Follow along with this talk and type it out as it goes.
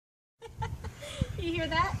You hear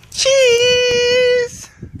that?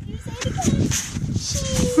 Cheese! You say it again.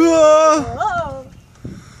 Cheese. Whoa.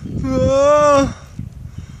 Whoa.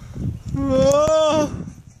 Whoa.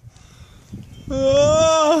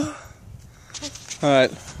 Whoa.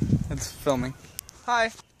 Alright, it's filming.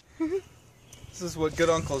 Hi. This is what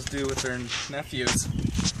good uncles do with their nephews.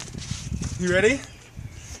 You ready?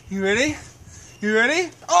 You ready? You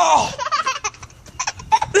ready? Oh!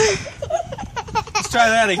 Let's try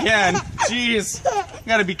that again. Jeez.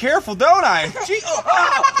 Gotta be careful, don't I? Gee,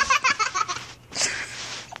 oh.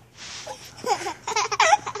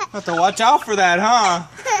 Have to watch out for that, huh?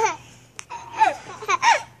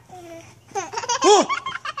 Oh!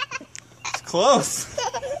 It's close.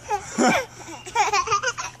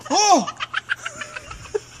 Oh!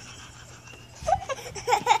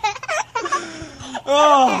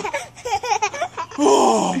 Oh!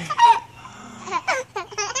 Oh!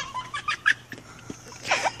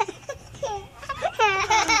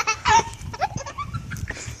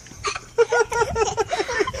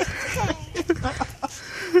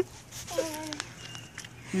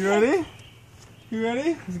 You ready? You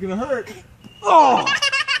ready? It's gonna hurt. Oh!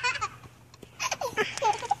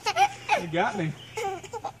 You got me.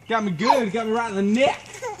 Got me good. Got me right in the neck.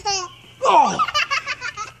 Oh!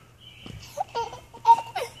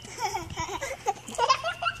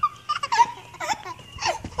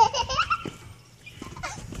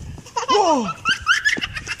 Oh!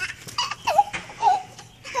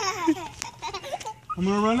 I'm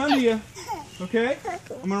gonna run under you. Okay?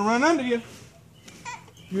 I'm gonna run under you.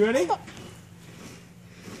 You ready?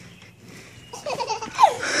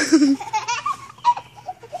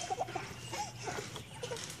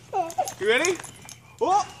 You ready?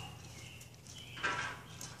 Oh!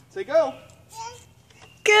 Say go.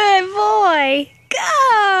 Good boy.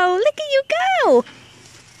 Go. Look at you go.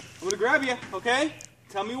 I'm gonna grab you, okay?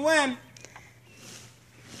 Tell me when.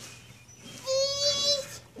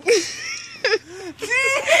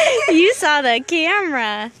 You saw the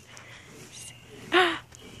camera.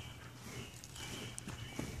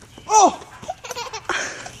 Oh!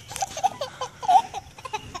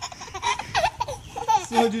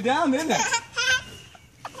 Slowed you down, didn't it?